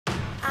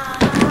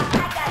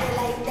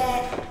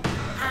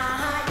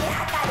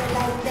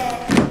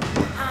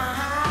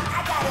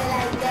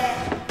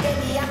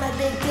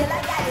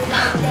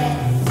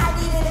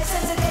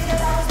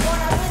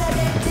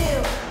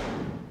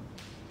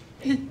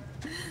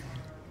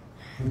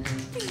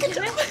Good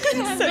job.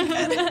 So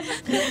good.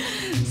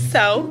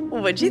 So,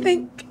 what'd you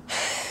think?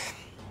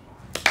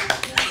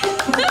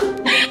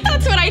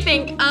 That's what I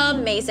think.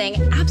 Amazing.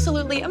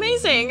 Absolutely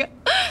amazing.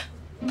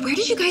 Where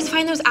did you guys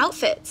find those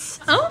outfits?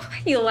 Oh,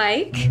 you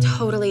like?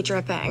 Totally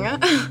dripping.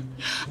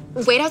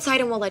 Wait outside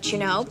and we'll let you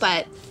know,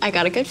 but I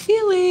got a good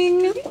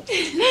feeling.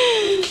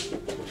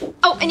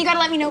 Oh, and you gotta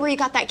let me know where you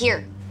got that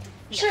gear.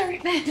 Sure.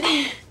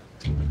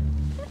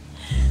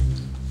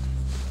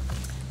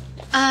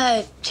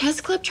 Chess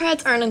club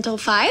treads aren't until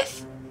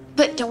 5,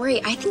 but don't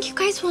worry, I think you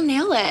guys will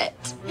nail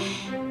it.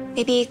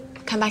 Maybe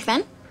come back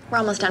then? We're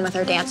almost done with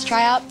our dance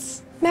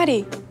tryouts.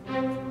 Maddie,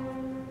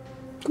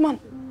 come on.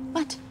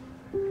 What?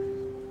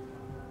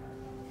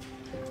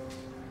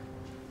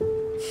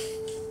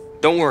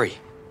 Don't worry.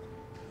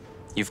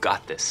 You've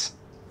got this.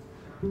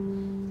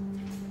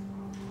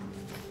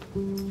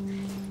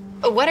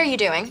 What are you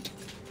doing?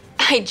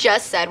 I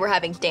just said we're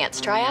having dance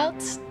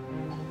tryouts.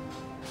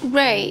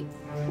 Right.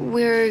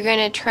 We're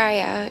gonna try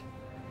out.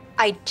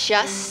 I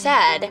just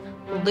said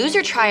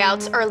loser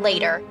tryouts are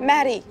later.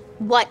 Maddie.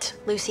 What,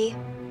 Lucy?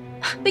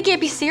 They can't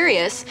be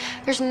serious.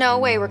 There's no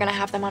way we're gonna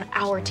have them on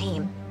our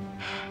team.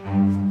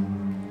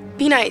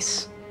 Be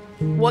nice.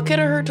 What could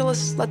it hurt to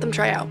let them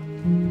try out?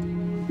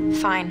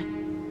 Fine.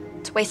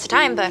 It's a waste of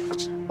time, but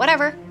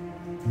whatever.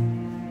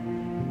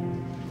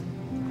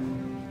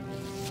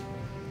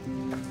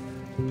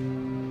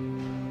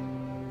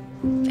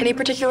 Any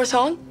particular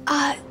song?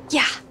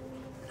 Yeah.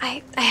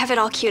 I have it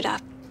all queued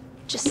up.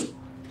 Just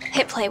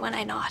hit play when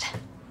I nod.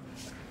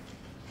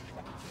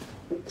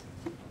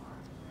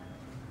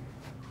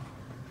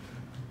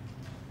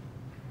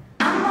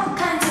 I'm all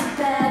kinds of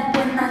bad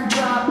when I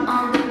drop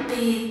on the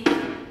beat.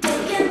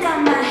 Taking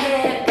down my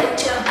head,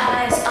 put your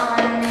eyes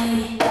on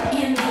me.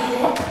 You need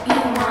it, you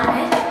want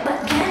it,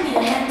 but can you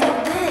handle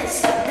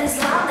this? This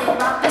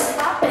lollipop is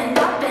poppin',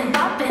 poppin',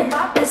 poppin',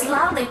 pop. This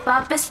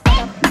lollipop is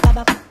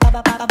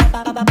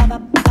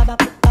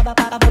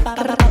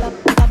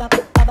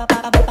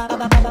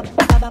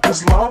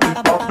This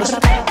lollipop is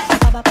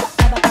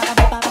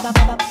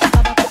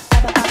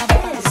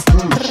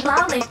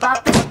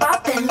lollipop is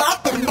poppin', poppin',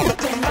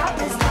 poppin',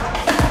 poppin'.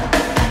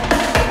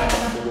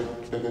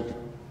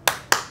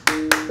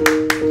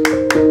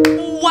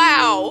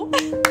 Wow!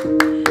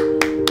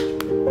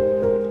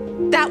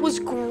 That was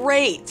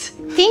great.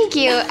 Thank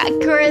you.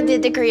 Cora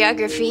did the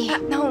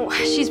choreography. No,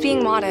 she's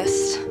being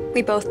modest.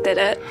 We both did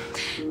it.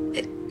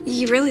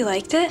 You really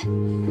liked it?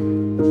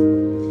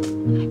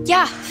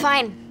 Yeah,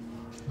 fine.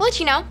 We'll let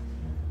you know.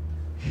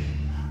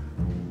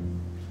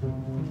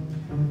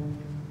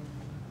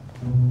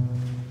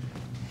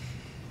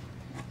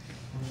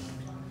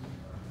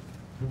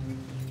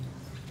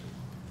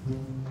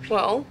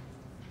 Well,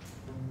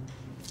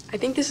 I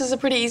think this is a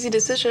pretty easy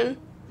decision.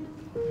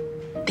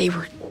 They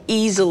were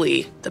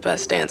easily the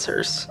best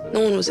dancers. No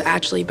one was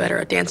actually better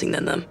at dancing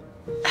than them.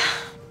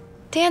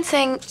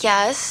 Dancing,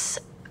 yes,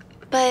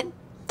 but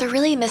they're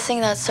really missing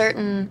that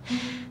certain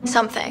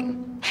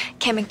something.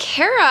 Kim and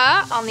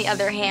Kara, on the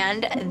other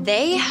hand,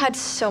 they had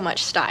so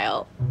much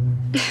style.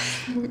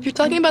 You're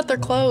talking about their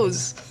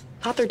clothes,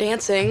 not their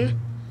dancing.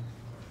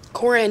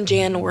 Cora and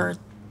Jan were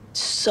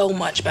so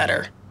much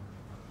better.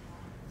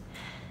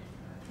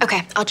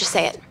 Okay, I'll just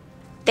say it.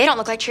 They don't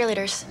look like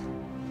cheerleaders.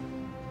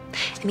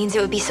 It means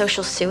it would be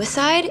social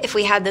suicide if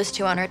we had those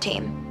two on our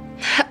team.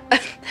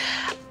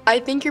 I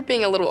think you're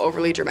being a little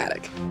overly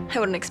dramatic. I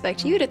wouldn't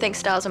expect you to think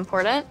style's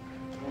important.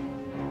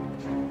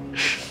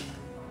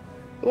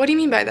 What do you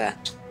mean by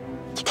that?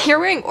 You're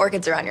wearing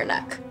orchids around your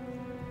neck.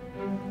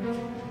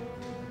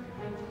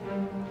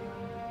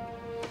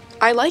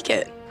 I like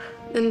it.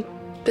 And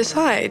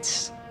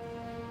besides,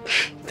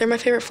 they're my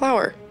favorite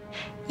flower.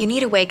 You need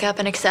to wake up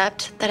and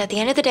accept that at the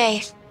end of the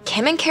day,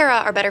 Kim and Kara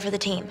are better for the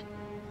team.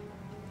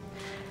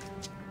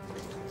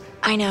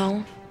 I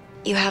know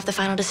you have the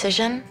final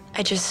decision.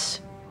 I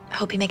just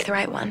hope you make the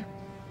right one.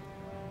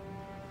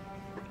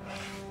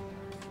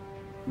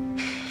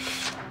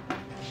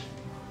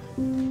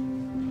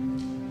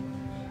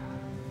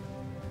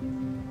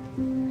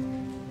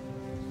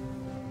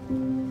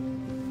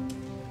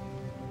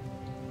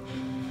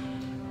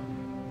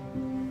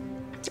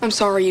 I'm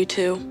sorry, you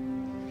two.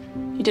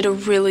 You did a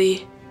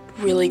really,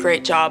 really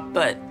great job,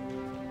 but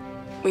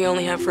we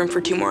only have room for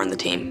 2 more on the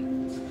team.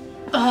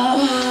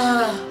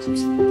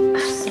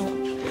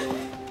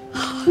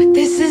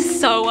 This is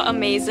so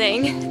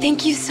amazing.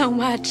 Thank you so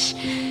much.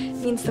 It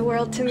means the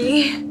world to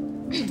me.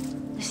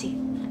 Lucy,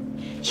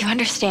 you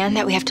understand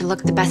that we have to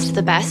look the best of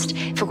the best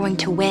if we're going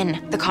to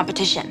win the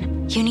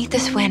competition. You need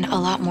this win a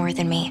lot more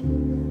than me.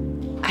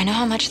 I know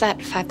how much that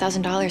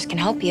 $5,000 can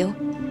help you.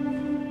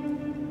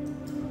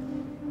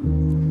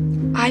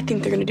 I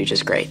think they're gonna do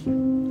just great.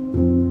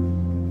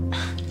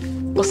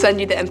 We'll send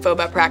you the info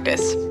about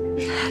practice.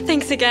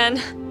 Thanks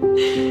again.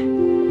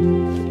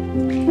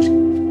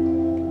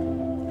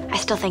 I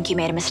still think you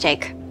made a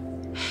mistake.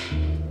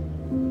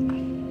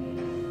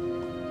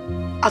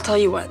 I'll tell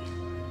you what.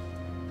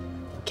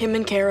 Kim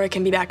and Kara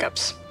can be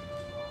backups.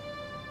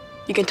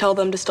 You can tell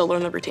them to still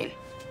learn the routine.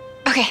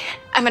 Okay,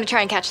 I'm gonna try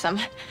and catch them.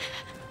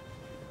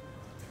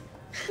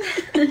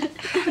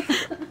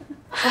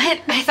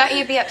 What? I thought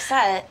you'd be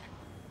upset.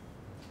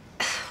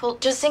 Well,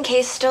 just in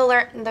case, still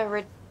learn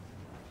the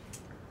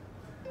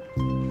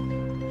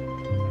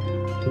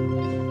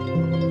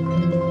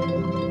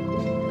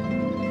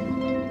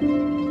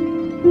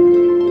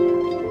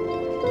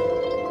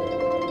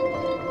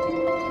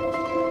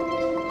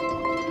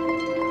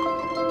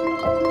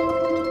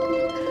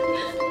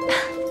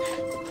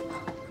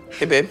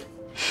Hey, babe.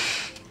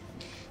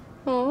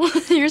 Oh,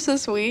 you're so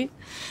sweet.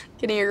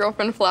 Getting your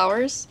girlfriend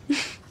flowers.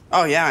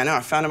 Oh, yeah, I know. I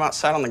found them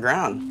outside on the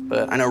ground.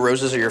 But I know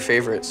roses are your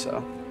favorite,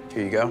 so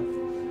here you go.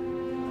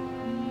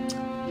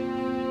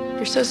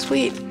 You're so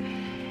sweet.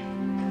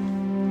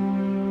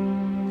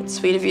 It's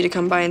sweet of you to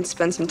come by and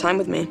spend some time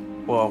with me.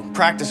 Well,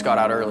 practice got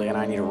out early and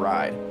I need a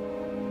ride.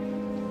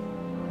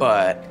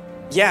 But,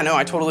 yeah, no,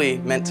 I totally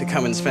meant to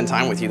come and spend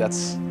time with you.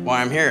 That's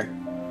why I'm here.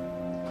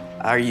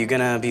 Are you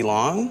gonna be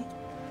long?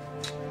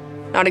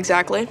 Not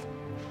exactly.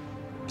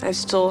 I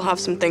still have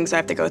some things I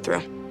have to go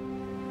through.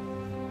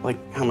 Like,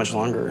 how much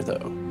longer,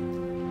 though?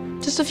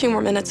 Just a few more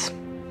minutes.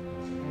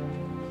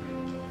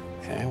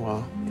 Okay,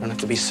 well, you don't have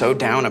to be so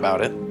down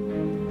about it.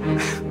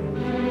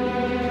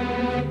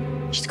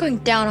 She's going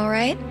down, all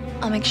right?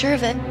 I'll make sure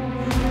of it.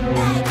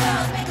 Bad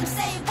girls make 'em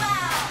say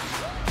wow.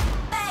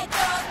 Bad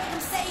girls make 'em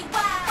say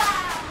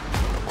wow.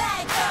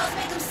 Bad girls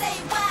make 'em say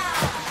wow.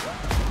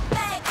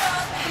 Bad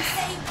girls make 'em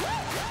say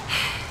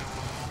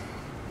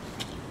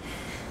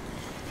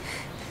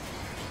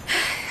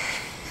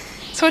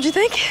So what'd you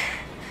think?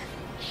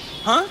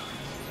 Huh?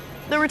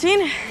 The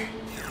routine?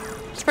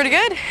 It's pretty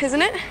good,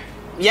 isn't it?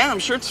 Yeah, I'm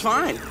sure it's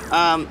fine.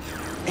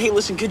 Hey,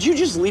 listen, could you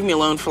just leave me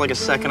alone for like a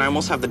second? I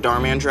almost have the Dhar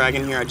Mann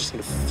dragon here. I just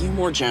need a few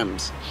more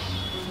gems.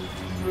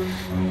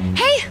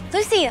 Hey,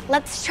 Lucy,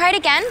 let's try it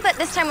again, but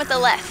this time with the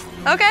lift.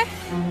 Okay,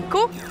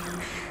 cool.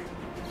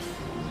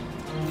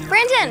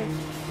 Brandon,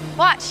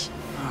 watch.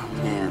 Oh,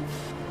 man.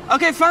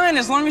 Okay, fine,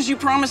 as long as you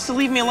promise to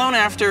leave me alone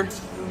after.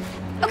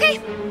 Okay,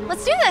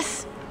 let's do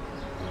this.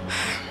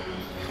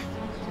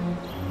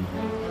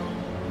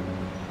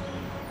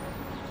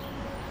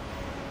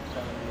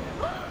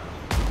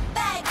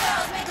 bad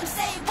girls make 'em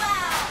say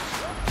wow.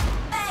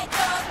 Bad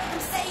girls make 'em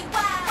say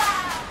wow.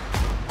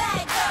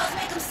 Bad girls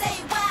make 'em say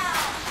wow.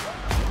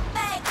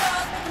 Bad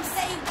girls make 'em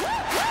say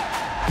wow.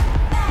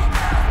 Bad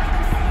girls make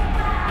 'em say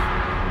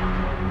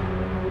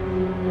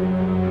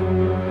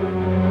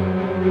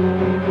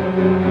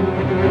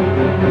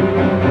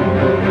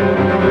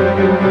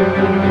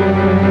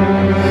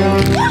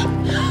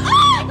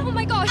Oh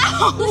my gosh,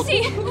 Lucy,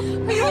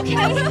 are you okay?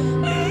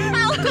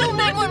 I'll call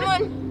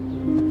 911.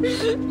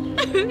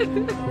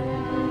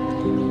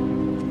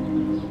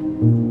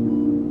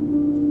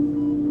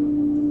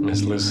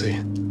 Miss Lucy,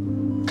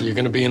 you're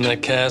gonna be in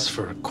that cast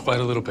for quite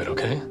a little bit,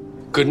 okay?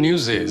 Good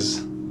news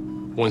is,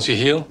 once you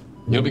heal,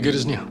 you'll be good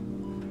as new.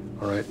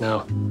 All right,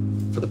 now,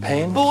 for the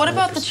pain. But what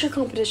about the cheer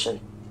competition?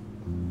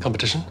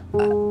 Competition?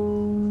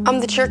 I'm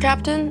the cheer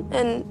captain,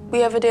 and we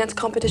have a dance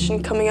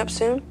competition coming up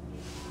soon.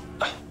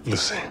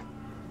 Lucy,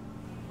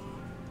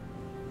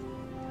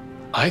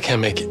 I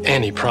can't make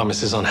any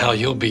promises on how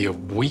you'll be a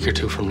week or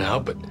two from now,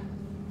 but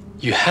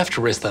you have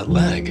to rest that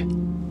leg.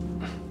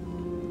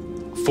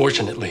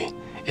 Fortunately,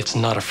 it's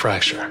not a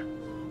fracture.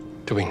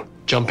 Doing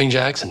jumping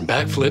jacks and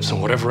backflips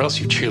and whatever else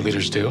you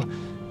cheerleaders do,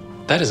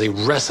 that is a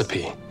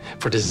recipe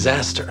for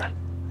disaster.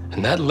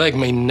 And that leg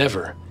may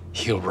never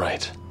heal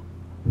right.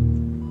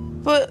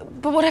 But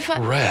what if I...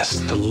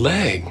 Rest the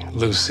leg,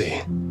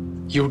 Lucy.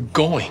 You're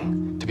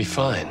going to be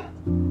fine.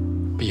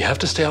 But you have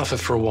to stay off it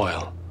for a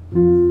while.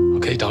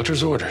 Okay,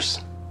 doctor's orders.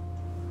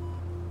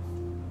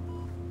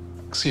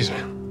 Excuse me.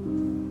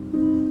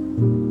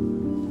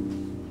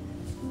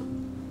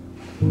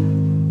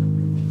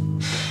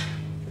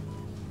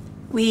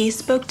 We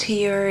spoke to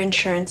your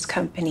insurance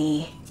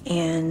company,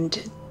 and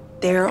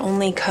they're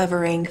only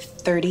covering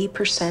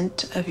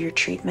 30% of your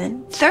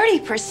treatment.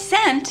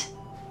 30%?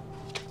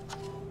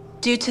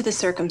 Due to the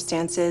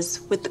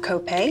circumstances with the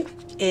copay,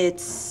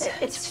 it's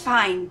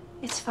fine.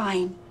 It's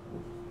fine.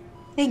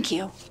 Thank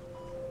you.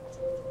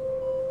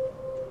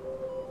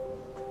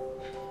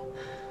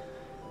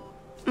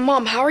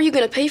 Mom, how are you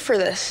gonna pay for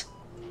this?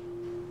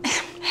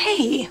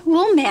 Hey,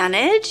 we'll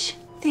manage.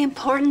 The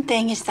important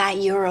thing is that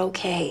you're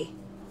okay.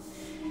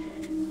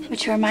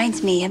 Which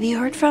reminds me, have you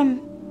heard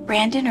from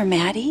Brandon or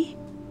Maddie?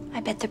 I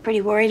bet they're pretty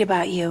worried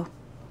about you.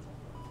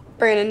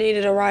 Brandon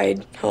needed a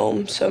ride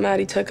home, so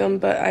Maddie took him,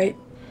 but I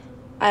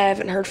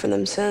haven't heard from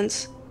them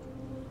since.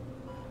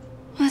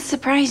 Well, that's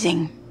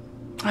surprising.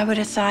 I would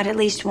have thought at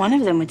least one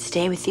of them would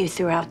stay with you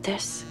throughout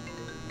this.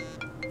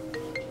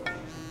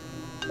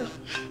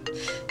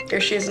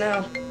 Here she is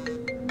now.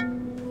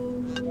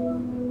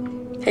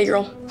 Hey,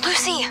 girl.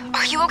 Lucy,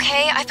 are you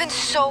okay? I've been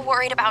so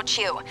worried about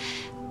you.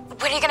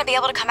 When are you gonna be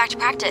able to come back to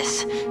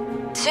practice?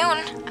 Soon,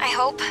 I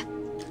hope.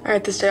 I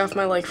had to stay off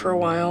my leg for a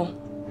while.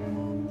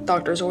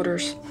 Doctor's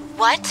orders.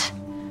 What?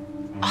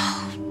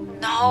 Oh,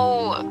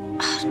 no.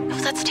 No,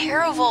 that's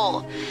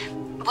terrible.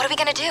 What are we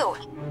gonna do?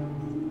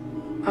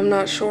 I'm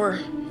not sure.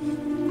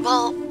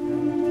 Well,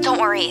 don't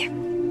worry.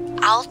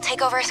 I'll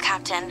take over as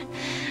captain,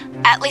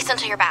 at least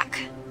until you're back.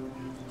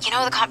 You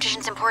know the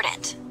competition's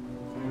important.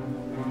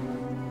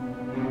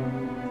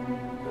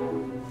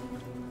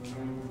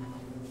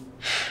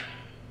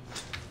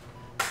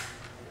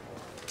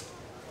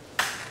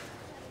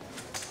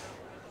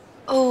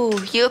 Oh,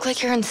 you look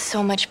like you're in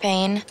so much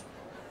pain.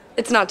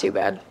 It's not too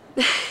bad.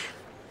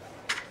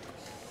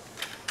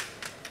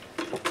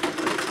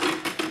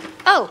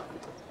 Oh.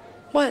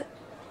 What?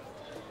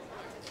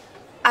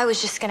 I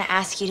was just gonna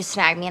ask you to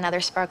snag me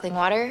another sparkling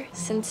water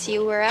since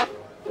you were up.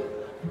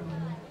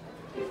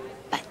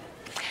 But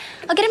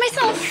I'll get it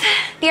myself.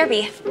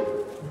 BRB.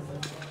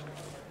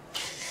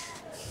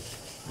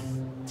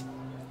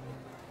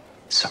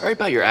 Sorry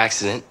about your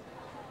accident.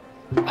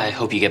 I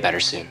hope you get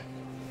better soon.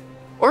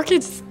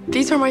 Orchids,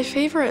 these are my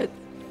favorite.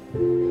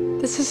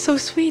 This is so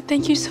sweet.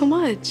 Thank you so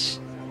much.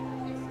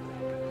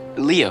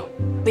 Leo.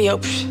 Leo,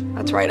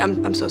 that's right.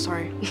 I'm so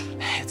sorry.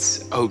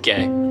 It's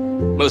okay.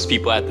 Most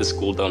people at this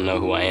school don't know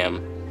who I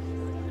am.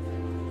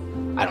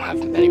 I don't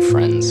have many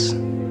friends.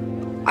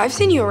 I've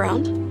seen you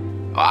around.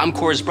 I'm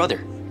Cora's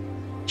brother.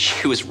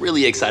 She was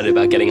really excited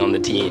about getting on the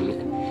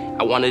team.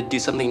 I wanted to do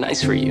something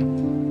nice for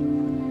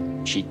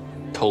you. She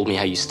told me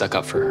how you stuck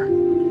up for her.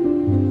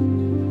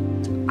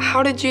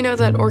 How did you know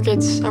that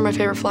orchids are my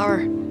favorite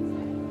flower?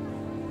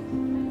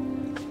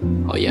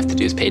 All you have to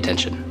do is pay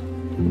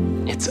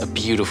attention. It's a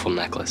beautiful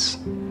necklace.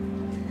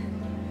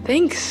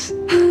 Thanks.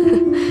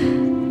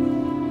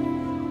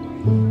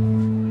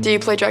 Do you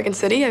play Dragon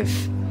City?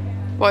 I've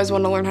always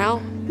wanted to learn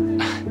how.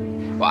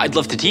 Well, I'd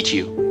love to teach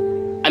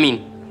you. I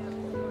mean,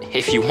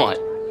 if you want.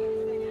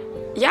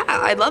 Yeah,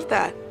 I'd love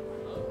that.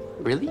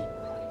 Really?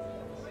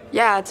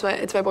 Yeah,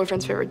 it's my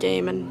boyfriend's favorite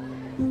game,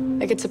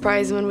 and I could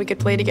surprise him and we could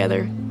play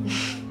together.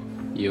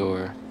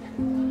 Your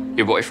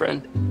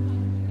boyfriend?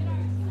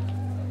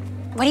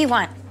 What do you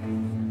want?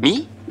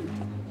 Me?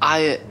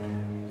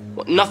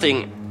 Well,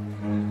 nothing.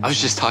 I was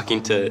just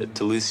talking to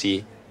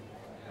Lucy.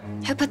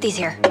 Who put these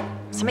here?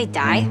 Somebody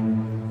die?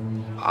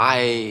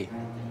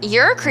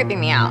 You're creeping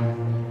me out.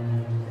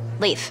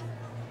 Leave.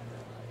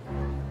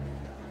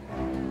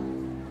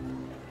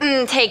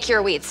 Take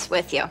your wheats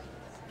with you.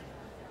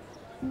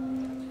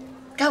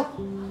 Go.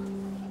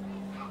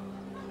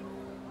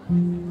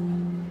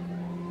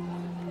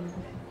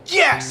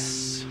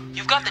 Yes!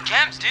 You've got the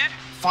gems, dude.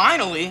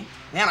 Finally!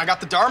 Man, I got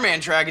the Dhar Mann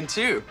dragon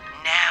too.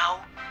 Now,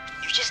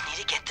 you just need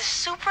to get the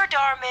Super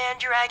Dhar Mann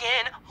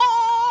dragon.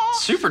 Oh!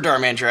 Super Dhar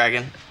Mann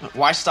dragon?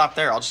 Why stop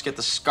there? I'll just get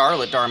the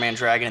Scarlet Dhar Mann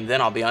dragon and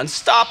then I'll be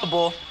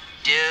unstoppable.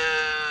 Dude,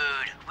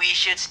 we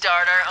should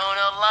start our own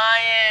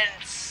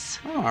alliance.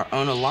 Oh, our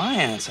own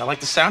alliance. I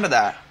like the sound of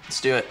that.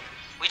 Let's do it.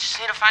 We just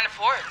need to find a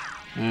fourth.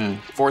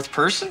 Fourth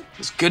person?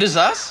 As good as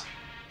us?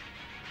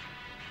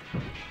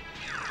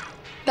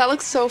 That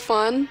looks so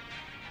fun.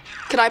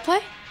 Could I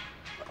play?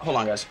 Hold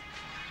on, guys.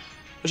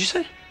 What'd you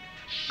say?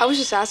 I was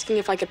just asking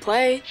if I could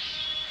play.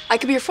 I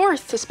could be your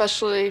fourth,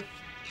 especially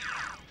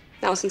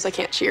now since I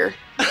can't cheer.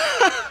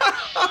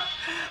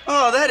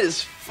 Oh, that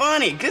is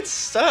funny. Good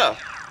stuff.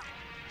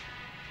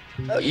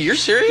 Oh, you're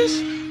serious?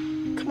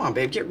 Come on,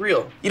 babe, get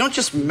real. You don't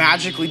just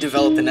magically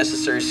develop the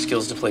necessary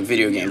skills to play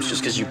video games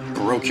just because you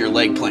broke your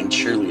leg playing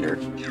cheerleader.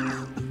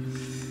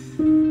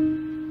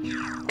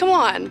 Come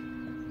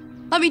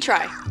on. Let me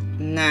try.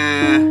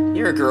 Nah,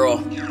 you're a girl.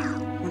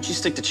 Why don't you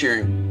stick to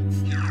cheering?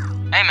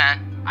 Hey, man,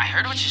 I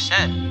heard what you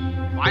said.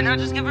 Why not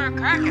just give her a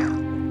crack at?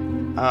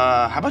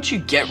 How about you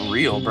get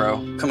real, bro?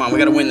 Come on, we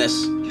gotta win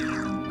this.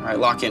 All right,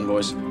 lock in,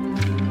 boys.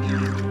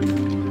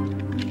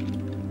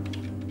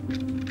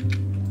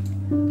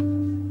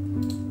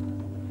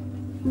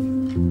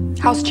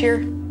 How's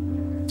cheer?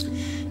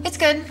 It's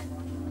good.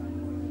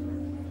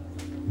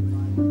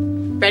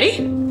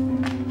 Ready?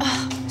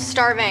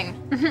 Starving.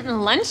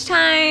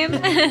 Lunchtime.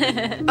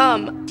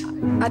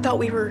 I thought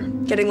we were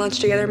getting lunch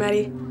together,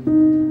 Maddie.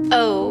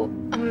 Oh,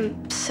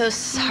 I'm so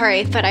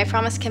sorry, but I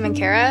promised Kim and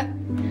Kara.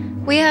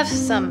 We have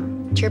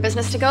some cheer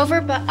business to go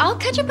over, but I'll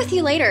catch up with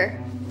you later.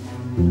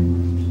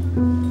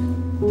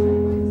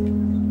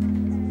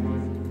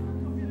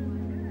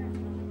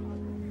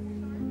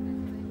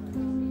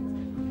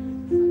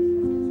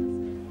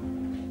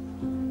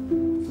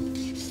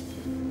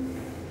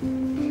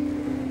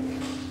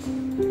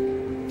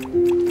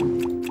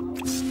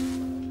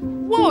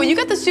 Whoa, you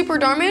got the Super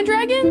Dhar Mann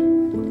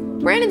dragon?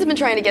 Brandon's been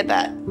trying to get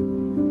that.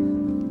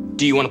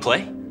 Do you want to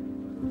play?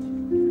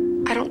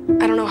 I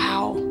don't know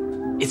how.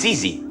 It's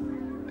easy.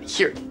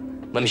 Here,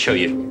 let me show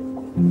you.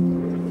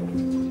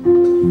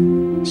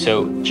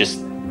 So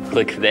just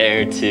click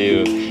there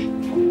to...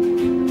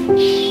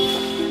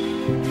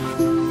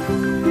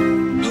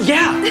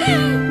 Yeah!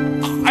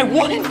 I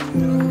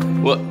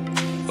won! Well,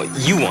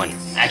 you won,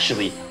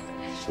 actually.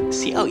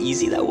 See how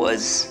easy that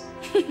was?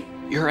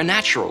 You're a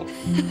natural.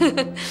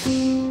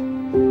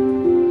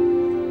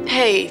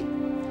 Hey,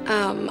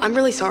 I'm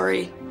really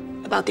sorry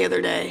about the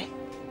other day.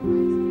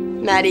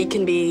 Maddie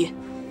can be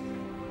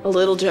a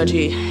little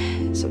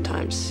judgy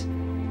sometimes.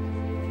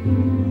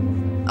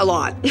 A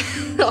lot.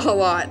 A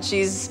lot.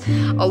 She's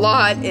a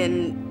lot,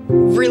 and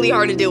really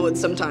hard to deal with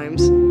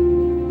sometimes.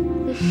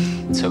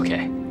 It's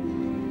okay.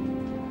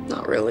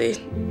 Not really.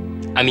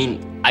 I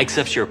mean, I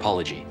accept your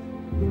apology.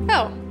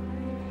 Oh,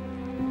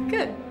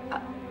 good.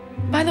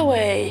 By the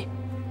way,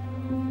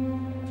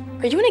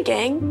 are you in a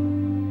gang?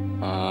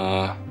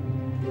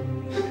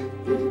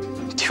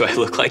 Do I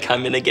look like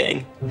I'm in a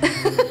gang?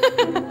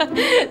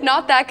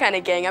 Not that kind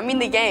of gang. I mean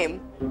the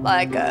game.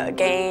 Like a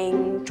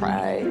gang,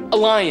 tribe.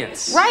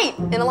 Alliance. Right,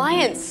 an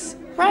alliance.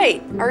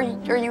 Right. Are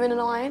you in an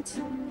alliance?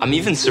 I'm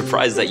even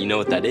surprised that you know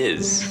what that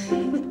is.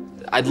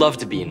 I'd love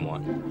to be in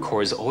one.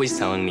 Cora's always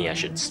telling me I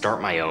should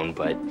start my own,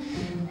 but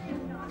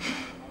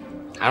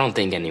I don't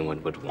think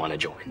anyone would want to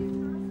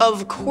join.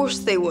 Of course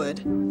they would.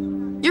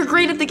 You're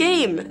great at the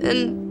game,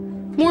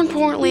 and more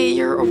importantly,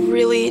 you're a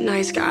really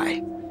nice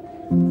guy.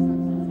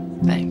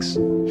 Thanks.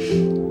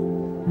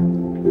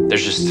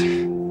 There's just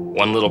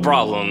one little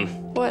problem.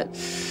 What?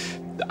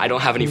 I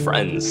don't have any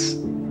friends.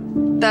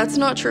 That's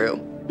not true.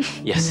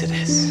 Yes, it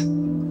is.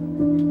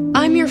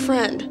 I'm your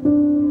friend.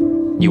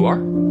 You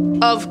are?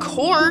 Of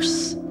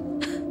course.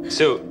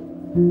 So,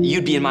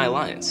 you'd be in my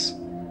alliance?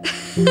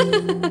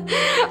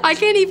 I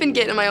can't even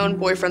get in my own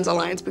boyfriend's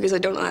alliance because I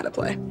don't know how to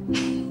play.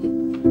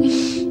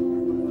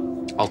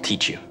 I'll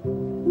teach you.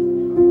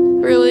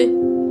 Really?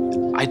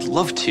 I'd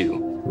love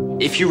to,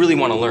 if you really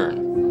want to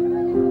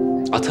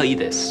learn. I'll tell you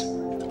this.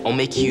 I'll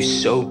make you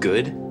so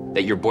good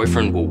that your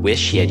boyfriend will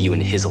wish he had you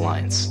in his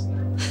alliance.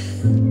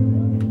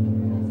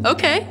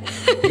 Okay.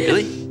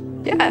 Really?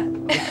 Yeah.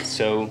 Yeah,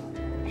 so,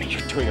 I mean,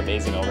 you're doing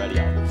amazing already.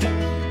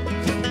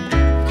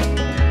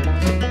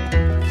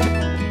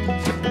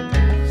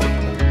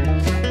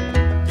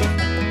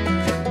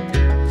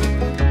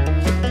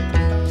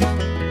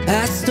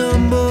 I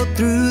stumbled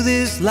through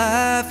this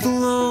life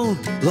alone,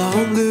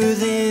 longer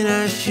than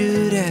I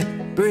should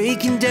have,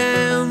 breaking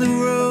down the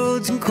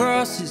roads and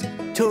crosses,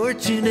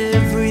 torching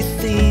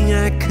everything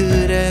I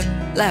could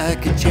have,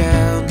 like a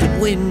child. But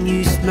when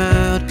you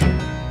smiled,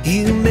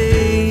 you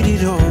made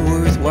it all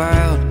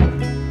worthwhile,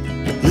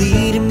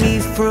 leading me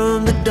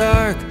from the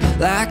dark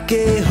like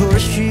a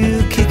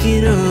horseshoe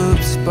kicking up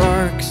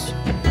sparks.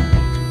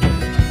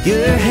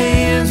 Your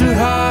hands were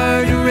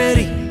hard and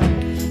ready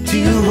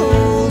to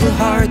hold a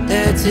heart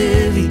that's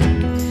heavy,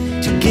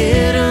 to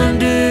get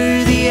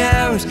under the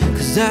hours,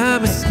 'cause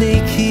I'm a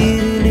snake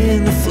hidden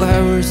in the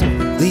flowers,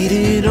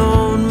 leading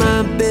on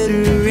my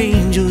better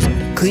angels,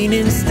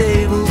 cleaning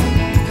stables.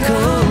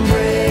 Come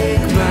break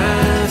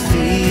my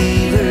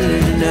fever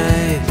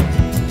tonight.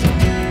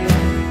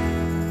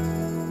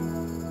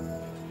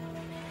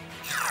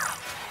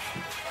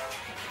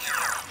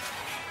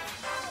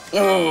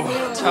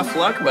 Oh, tough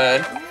luck,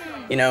 bud.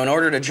 You know, in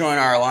order to join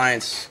our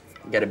alliance,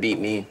 you gotta beat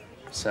me.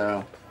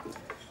 So,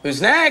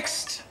 who's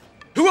next?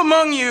 Who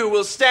among you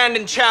will stand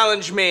and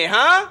challenge me,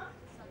 huh?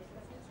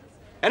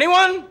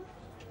 Anyone?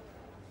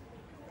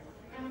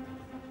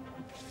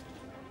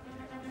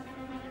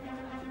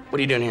 What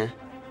are you doing here?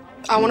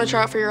 I want to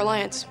try out for your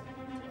alliance.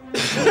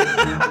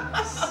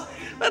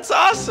 That's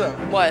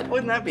awesome. What?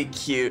 Wouldn't that be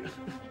cute?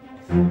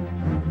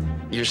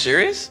 You're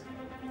serious?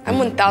 I'm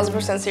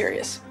 1000%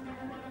 serious.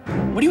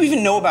 What do you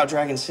even know about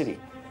Dragon City?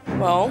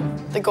 Well,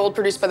 the gold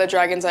produced by the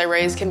dragons I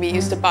raise can be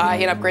used to buy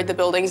and upgrade the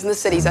buildings in the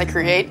cities I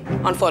create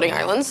on floating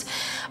islands.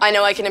 I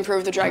know I can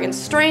improve the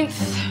dragon's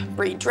strength,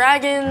 breed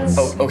dragons.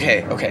 Oh,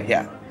 okay,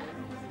 yeah.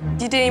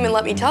 You didn't even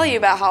let me tell you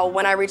about how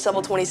when I reach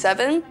level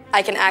 27,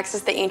 I can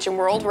access the ancient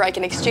world where I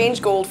can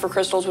exchange gold for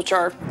crystals which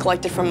are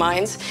collected from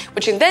mines,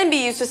 which can then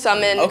be used to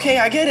summon... Okay,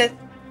 I get it.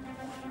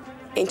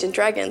 Ancient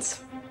dragons.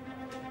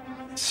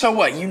 So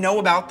what, you know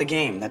about the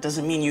game. That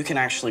doesn't mean you can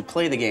actually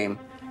play the game.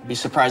 I'd be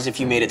surprised if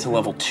you made it to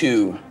level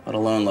 2, let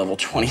alone level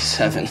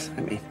 27.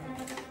 I mean...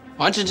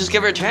 Why don't you just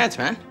give her a chance,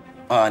 man?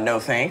 No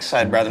thanks.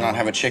 I'd rather not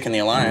have a chick in the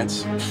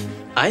alliance.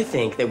 I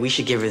think that we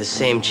should give her the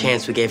same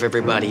chance we gave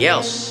everybody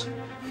else.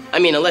 I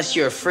mean, unless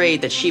you're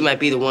afraid that she might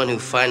be the one who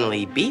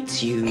finally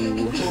beats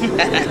you.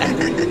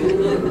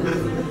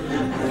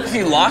 Have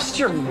you lost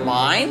your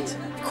mind?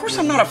 Of course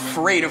I'm not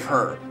afraid of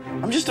her.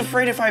 I'm just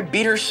afraid if I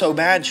beat her so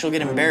bad, she'll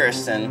get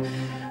embarrassed and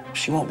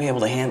she won't be able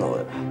to handle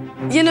it.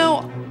 You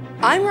know,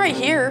 I'm right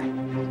here.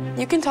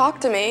 You can talk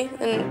to me,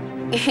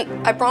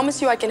 and I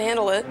promise you I can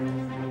handle it.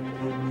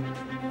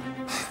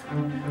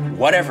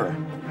 Whatever.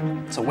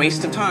 It's a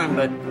waste of time,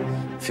 but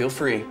feel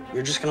free.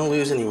 You're just gonna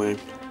lose anyway.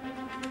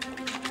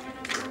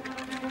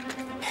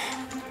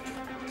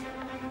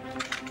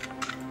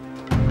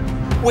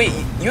 Wait,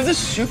 you have the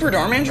Super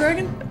Dhar Mann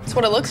dragon? That's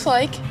what it looks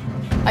like.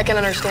 I can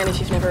understand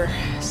if you've never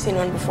seen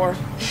one before.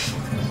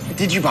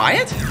 Did you buy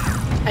it?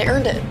 I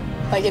earned it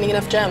by getting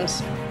enough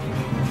gems.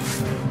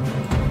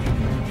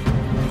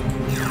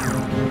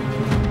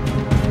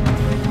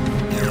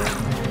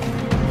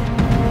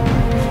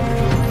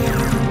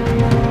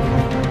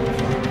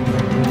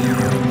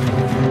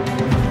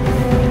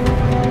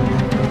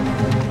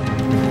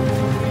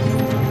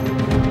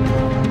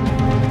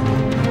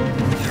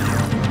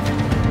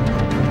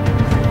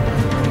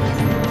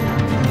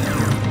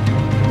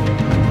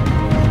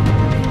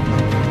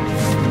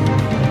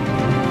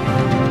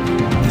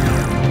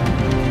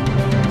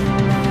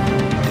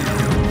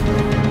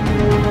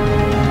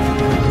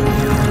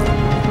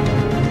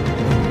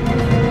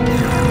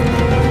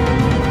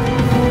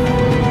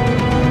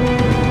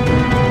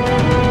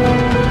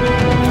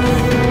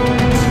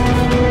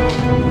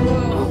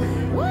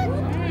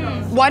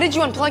 did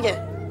you unplug it?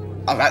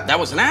 Oh, that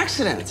was an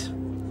accident.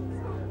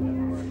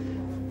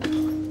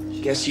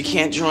 Guess you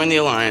can't join the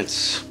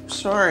alliance.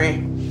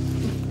 Sorry.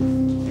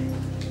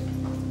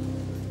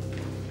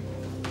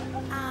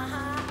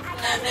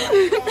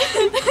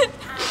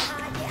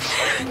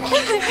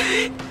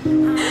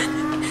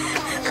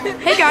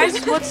 Hey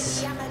guys,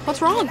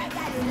 what's wrong?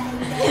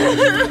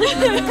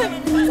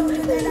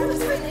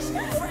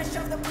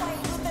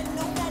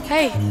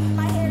 Hey.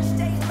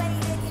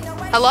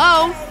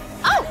 Hello?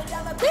 Oh,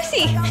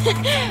 Lucy.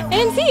 I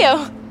didn't see you.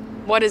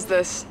 What is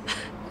this?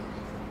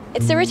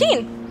 It's the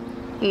routine.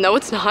 No,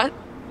 it's not.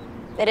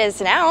 It is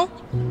now.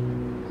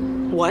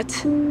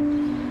 What?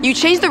 You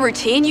changed the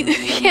routine? You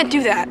can't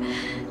do that.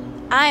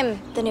 I'm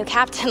the new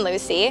captain,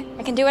 Lucy.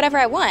 I can do whatever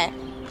I want.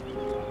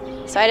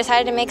 So I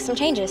decided to make some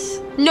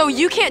changes. No,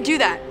 you can't do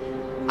that.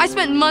 I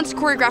spent months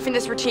choreographing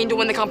this routine to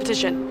win the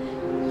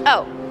competition.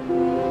 Oh,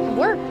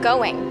 we're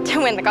going to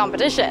win the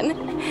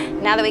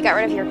competition. Now that we got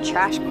rid of your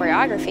trash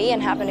choreography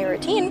and have a new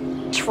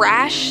routine.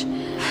 Trash?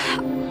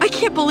 I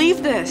can't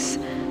believe this.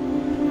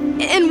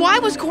 And why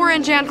was Cora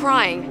and Jan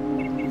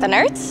crying? The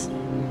nerds?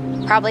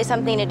 Probably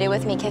something to do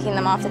with me kicking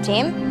them off the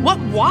team. What?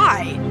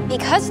 Why?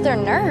 Because they're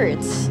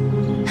nerds.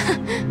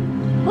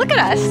 Look at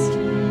us.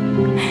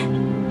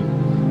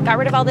 Got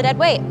rid of all the dead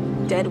weight.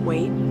 Dead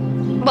weight?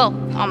 Well,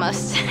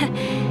 almost.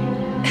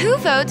 Who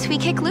votes we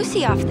kick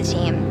Lucy off the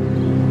team?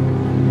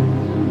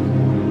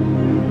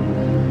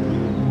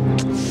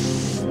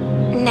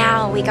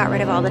 Now we got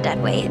rid of all the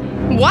dead weight.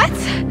 What?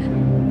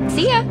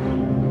 See ya.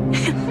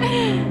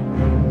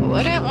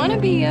 Wouldn't want to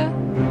be ya.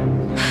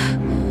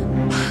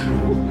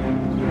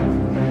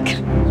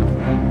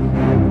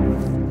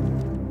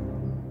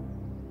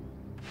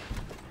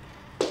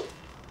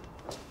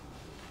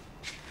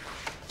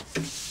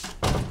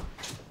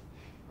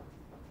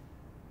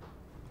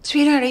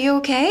 Sweetheart, are you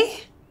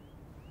okay?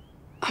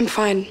 I'm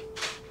fine.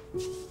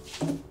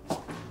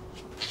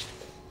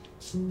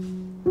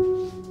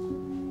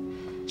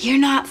 You're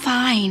not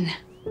fine.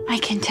 I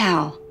can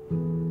tell.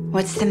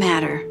 What's the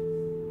matter?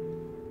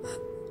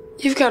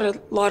 You've got a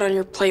lot on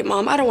your plate,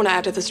 Mom. I don't want to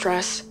add to the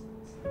stress.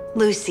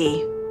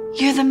 Lucy,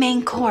 you're the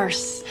main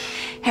course.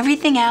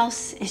 Everything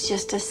else is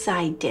just a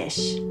side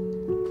dish.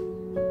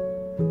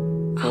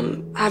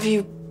 Have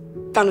you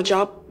found a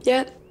job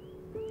yet?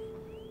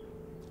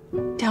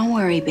 Don't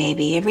worry,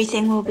 baby.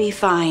 Everything will be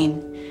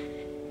fine.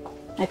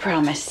 I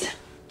promise.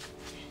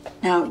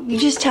 Now, you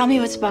just tell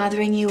me what's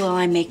bothering you while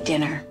I make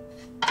dinner.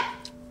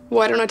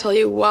 Why don't I tell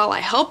you while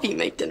I help you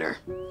make dinner?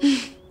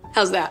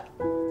 How's that?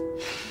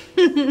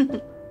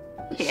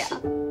 Yeah.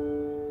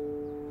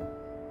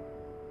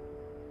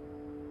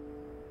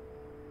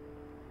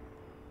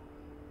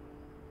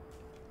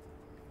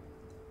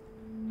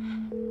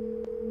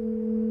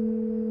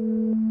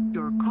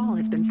 Your call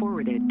has been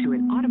forwarded to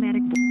an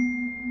automatic.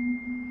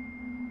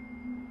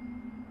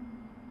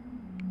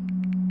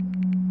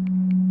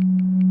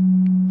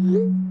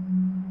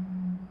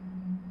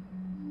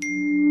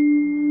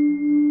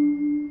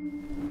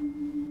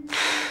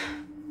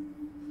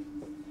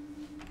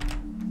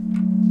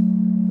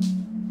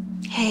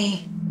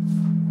 Hey,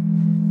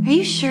 are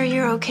you sure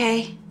you're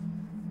okay?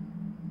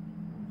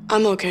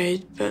 I'm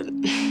okay, but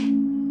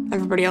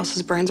everybody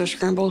else's brains are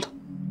scrambled.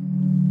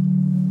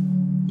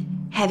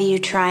 Have you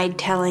tried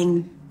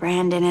telling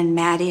Brandon and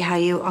Maddie how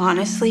you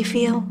honestly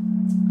feel?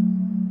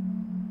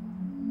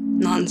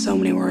 Not in so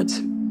many words.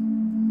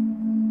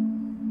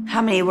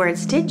 How many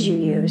words did you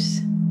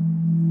use?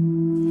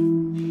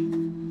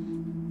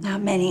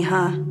 Not many,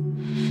 huh?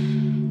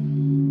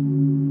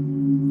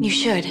 You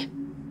should.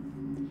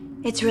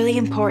 It's really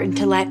important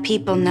to let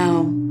people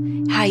know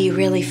how you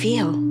really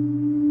feel.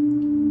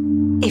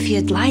 If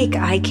you'd like,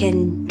 I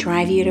can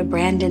drive you to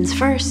Brandon's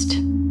first.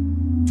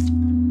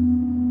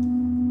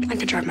 I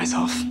can drive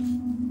myself.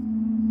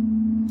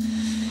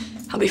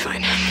 I'll be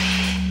fine.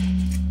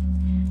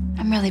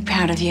 I'm really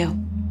proud of you.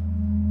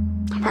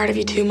 I'm proud of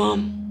you too,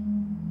 Mom.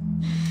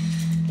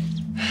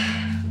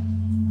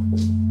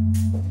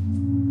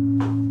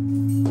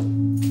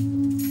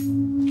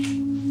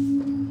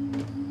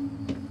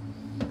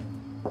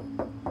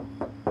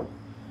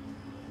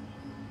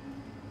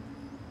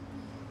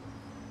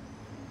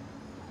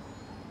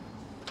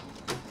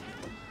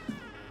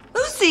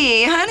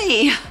 Lucy,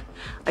 honey,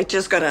 I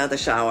just got out of the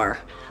shower.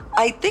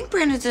 I think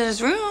Brandon's in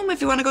his room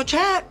if you want to go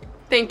chat.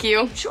 Thank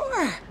you.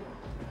 Sure.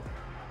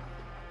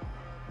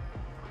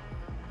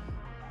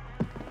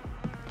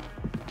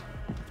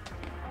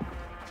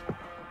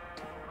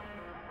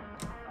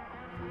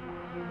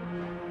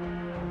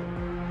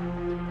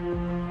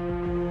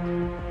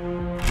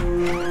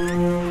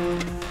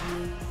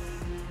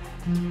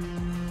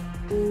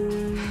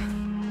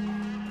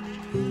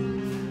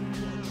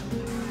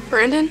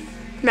 Brandon?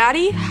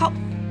 Maddie?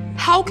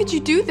 How could you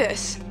do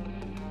this?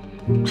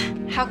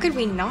 How could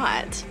we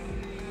not?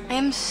 I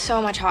am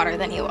so much hotter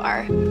than you are.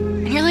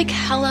 And you're like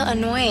hella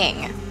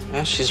annoying.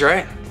 Yeah, she's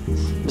right.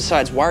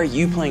 Besides, why are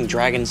you playing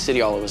Dragon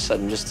City all of a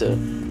sudden? Just to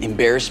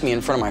embarrass me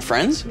in front of my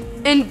friends?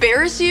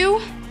 Embarrass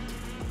you?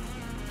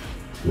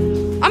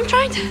 I'm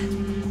trying to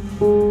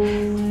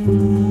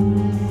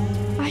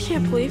I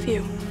can't believe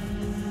you.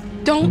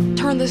 Don't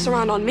turn this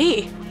around on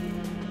me.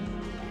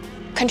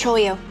 Control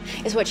you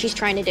is what she's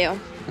trying to do.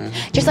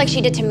 Just like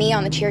she did to me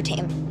on the cheer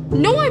team.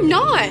 No, I'm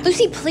not.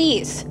 Lucy,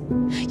 please.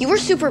 You were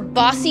super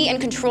bossy and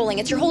controlling.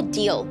 It's your whole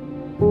deal.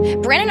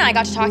 Brandon and I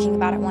got to talking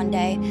about it one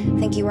day. I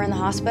think you were in the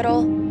hospital.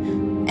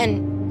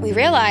 And we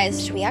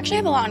realized we actually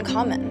have a lot in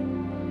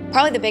common.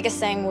 Probably the biggest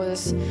thing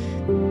was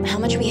how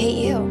much we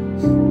hate you.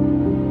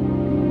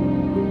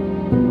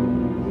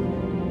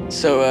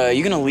 So,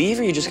 you gonna leave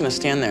or you just gonna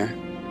stand there?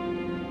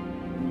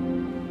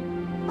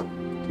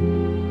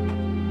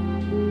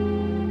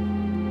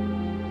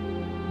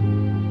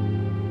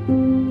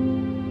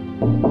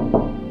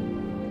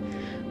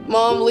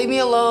 Mom, leave me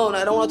alone.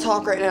 I don't want to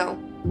talk right now.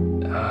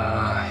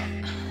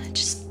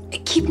 Just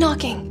keep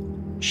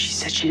knocking. She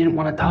said she didn't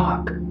want to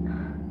talk.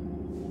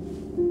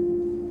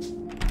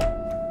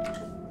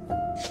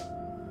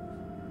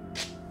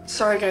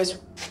 Sorry, guys.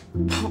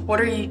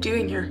 What are you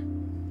doing here?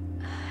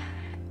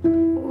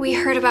 We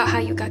heard about how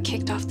you got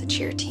kicked off the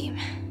cheer team.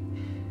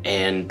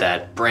 And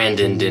that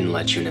Brandon didn't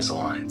let you in his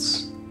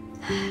alliance.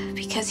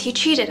 Because he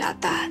cheated at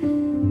that.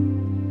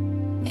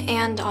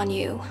 And on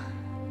you.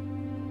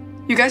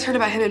 You guys heard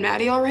about him and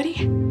Maddie already?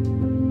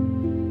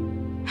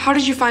 How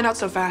did you find out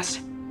so fast?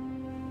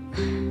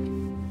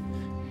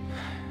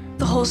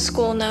 The whole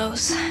school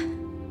knows.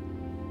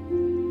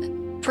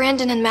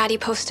 Brandon and Maddie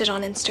posted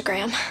on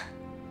Instagram.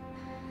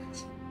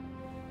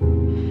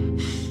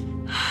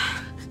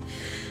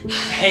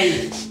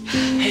 Hey,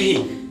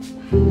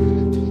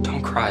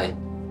 don't cry.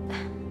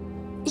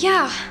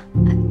 Yeah,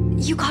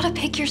 you gotta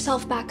pick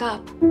yourself back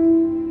up.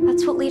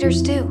 That's what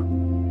leaders do.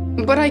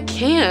 But I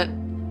can't.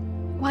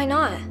 Why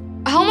not?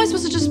 How am I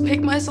supposed to just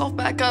pick myself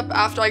back up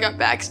after I got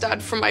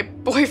backstabbed from my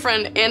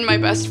boyfriend and my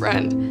best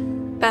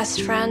friend?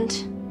 Best friend?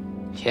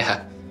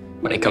 Yeah,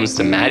 when it comes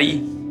to Maddie,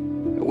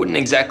 I wouldn't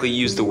exactly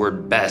use the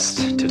word best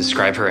to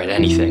describe her at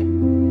anything.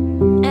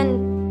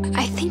 And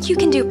I think you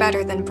can do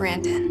better than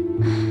Brandon.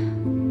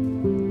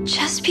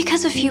 Just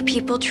because a few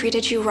people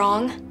treated you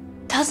wrong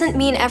doesn't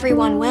mean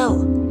everyone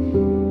will.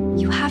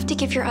 You have to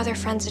give your other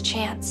friends a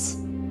chance.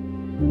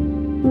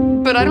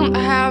 But I don't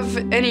have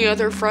any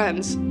other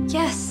friends.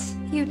 Yes,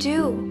 you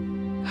do.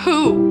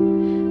 Who?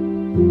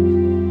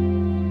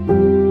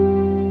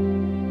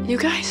 You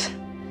guys?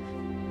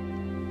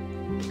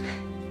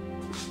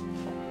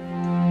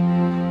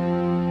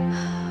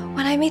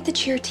 When I made the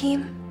cheer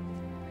team,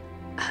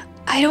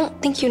 I don't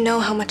think you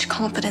know how much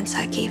confidence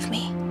that gave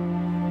me.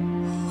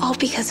 All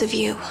because of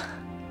you.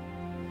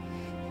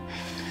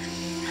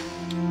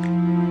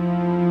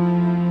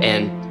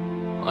 And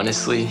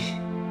honestly,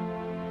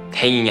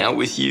 hanging out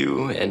with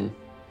you and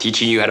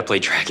teaching you how to play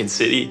Dragon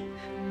City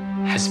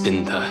has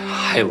been the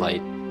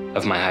highlight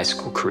of my high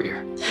school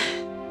career.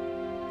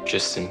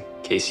 Just in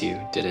case you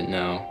didn't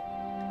know,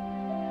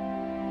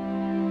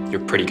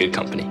 you're pretty good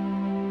company.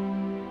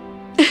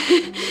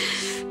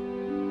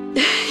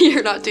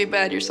 You're not too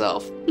bad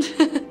yourself.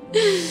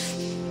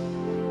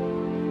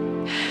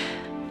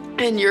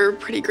 And you're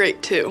pretty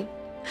great too.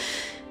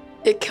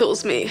 It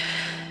kills me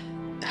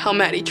how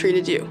Maddie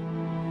treated you.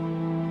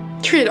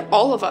 Treated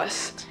all of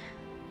us.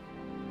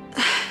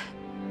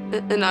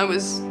 And I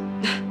was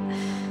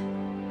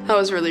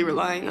really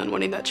relying on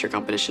winning that cheer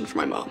competition for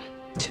my mom,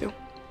 too.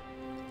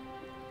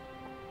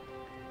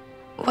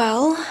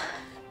 Well,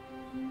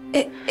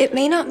 it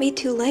may not be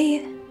too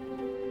late.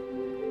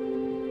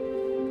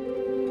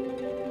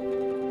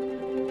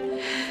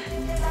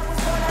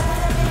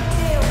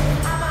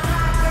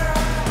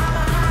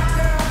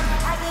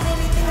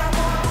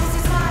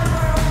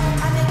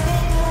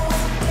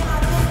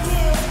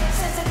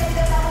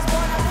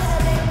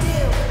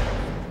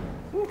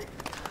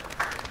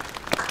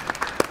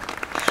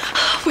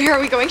 Where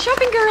are we going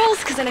shopping, girls?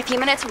 Because in a few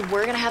minutes,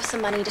 we're gonna have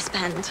some money to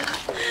spend.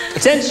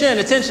 Attention,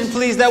 attention,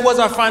 please. That was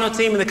our final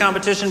team in the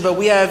competition, but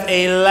we have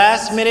a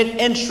last-minute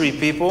entry,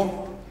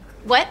 people.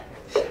 What?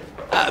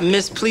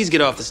 Miss, please get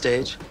off the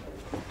stage.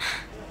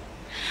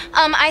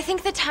 I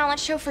think the talent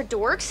show for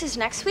dorks is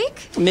next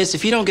week. Miss,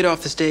 if you don't get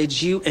off the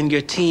stage, you and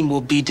your team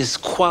will be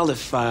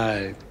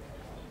disqualified.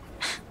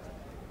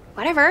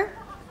 Whatever.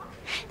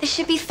 This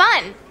should be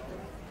fun.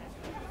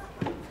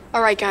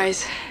 All right,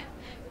 guys.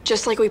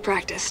 Just like we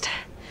practiced.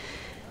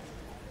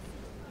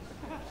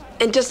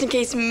 And just in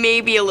case,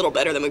 maybe a little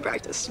better than we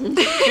practiced. All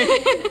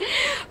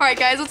right,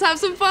 guys, let's have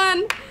some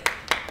fun.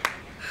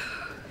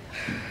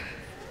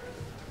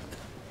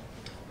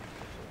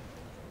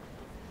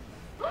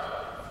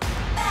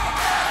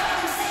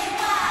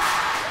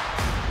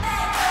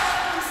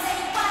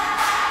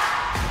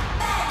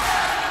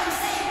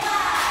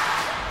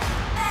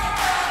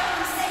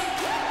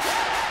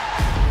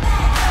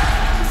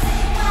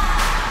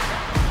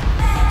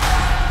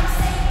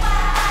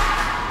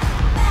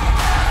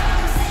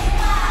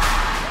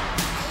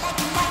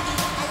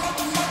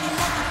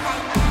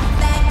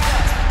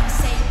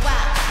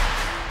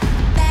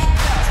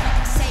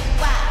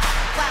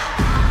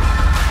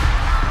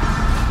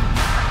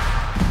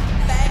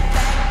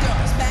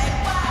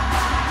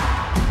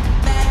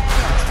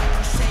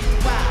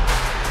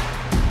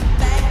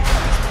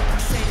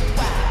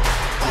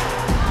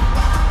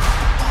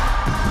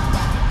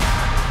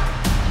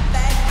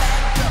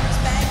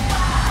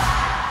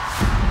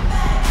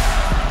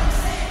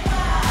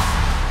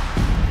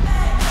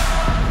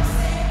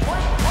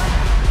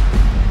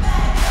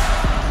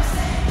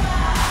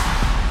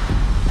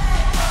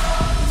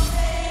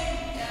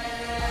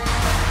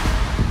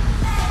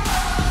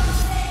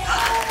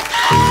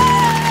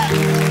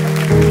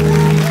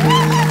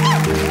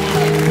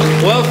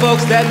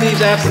 folks, that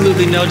leaves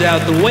absolutely no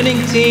doubt. The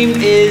winning team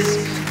is...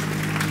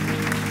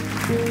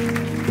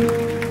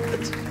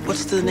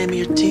 What's the name of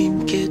your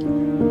team, kid?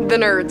 The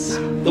Nerds.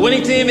 The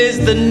winning team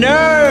is the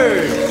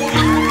Nerds!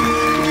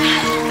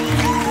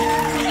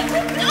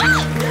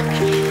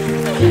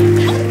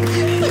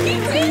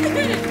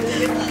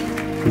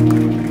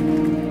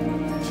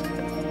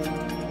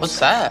 What's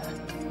that?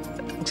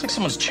 Looks like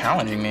someone's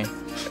challenging me.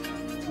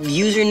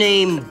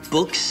 Username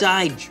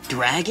Bookside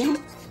Dragon?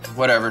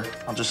 Whatever.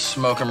 I'll just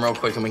smoke him real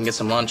quick and we can get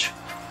some lunch.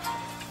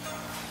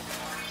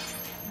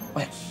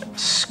 Wait,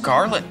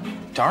 Scarlet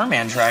Dhar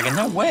Mann Dragon?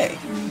 No way.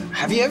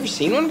 Have you ever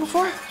seen one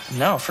before?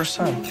 No, first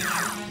time.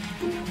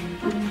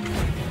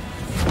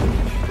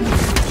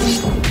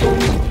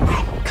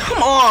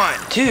 Come on!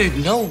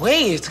 Dude, no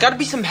way. It's gotta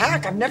be some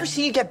hack. I've never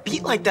seen you get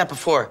beat like that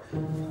before.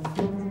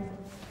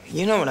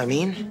 You know what I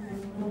mean?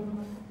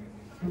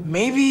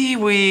 Maybe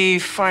we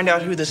find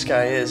out who this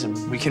guy is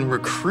and we can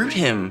recruit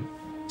him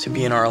to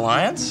be in our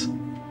alliance?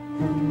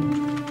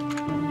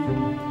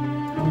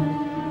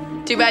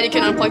 Too bad you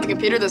can unplug the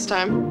computer this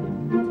time.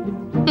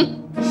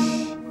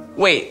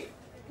 Wait,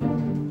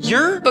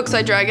 you're...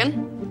 Bookside Dragon.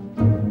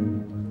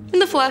 In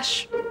the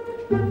flesh.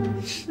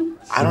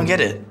 I don't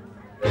get it.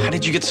 How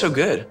did you get so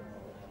good?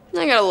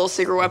 I got a little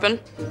secret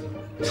weapon.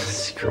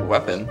 Secret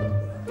weapon?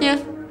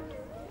 Yeah.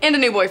 And a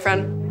new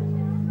boyfriend.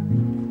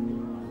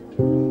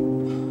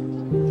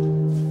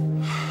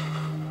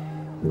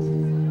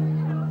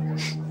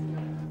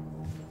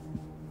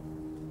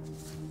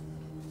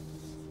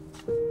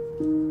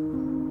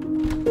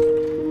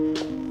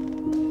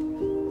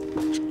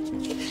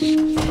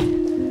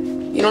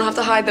 You don't have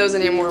to hide those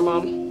anymore,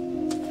 Mom.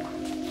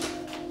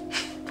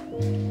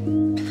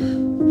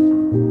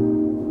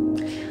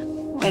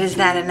 What is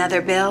that,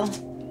 another bill?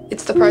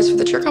 It's the prize for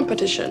the cheer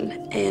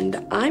competition,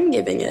 and I'm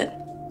giving it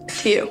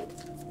to you.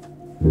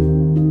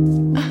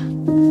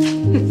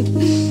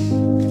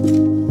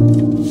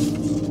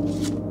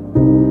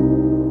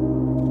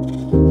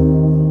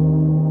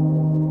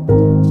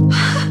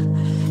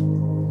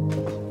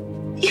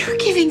 You're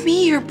giving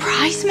me your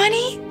prize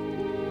money?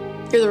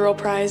 You're the real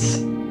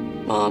prize,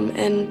 Mom,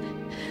 and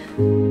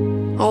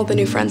all the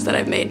new friends that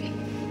I've made.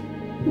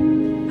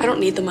 I don't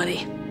need the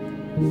money.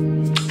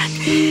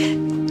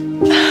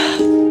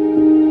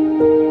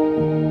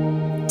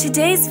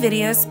 Today's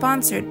video is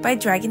sponsored by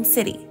Dragon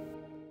City.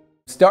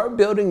 Start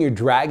building your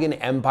dragon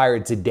empire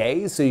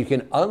today so you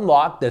can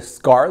unlock the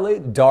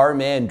Scarlet Dhar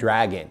Mann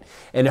Dragon.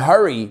 And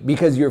hurry,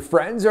 because your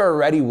friends are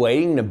already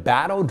waiting to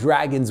battle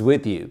dragons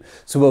with you.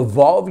 So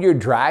evolve your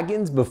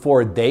dragons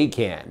before they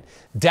can.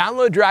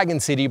 Download Dragon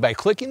City by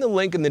clicking the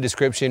link in the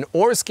description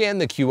or scan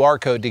the QR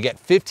code to get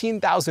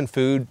 15,000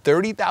 food,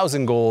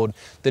 30,000 gold,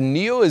 the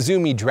Neo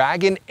Azumi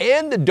Dragon,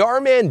 and the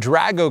Dhar Mann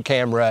Drago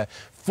camera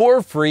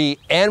for free,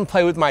 and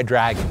play with my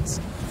dragons.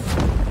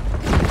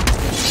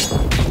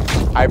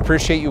 I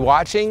appreciate you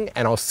watching,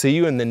 and I'll see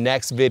you in the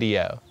next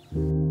video.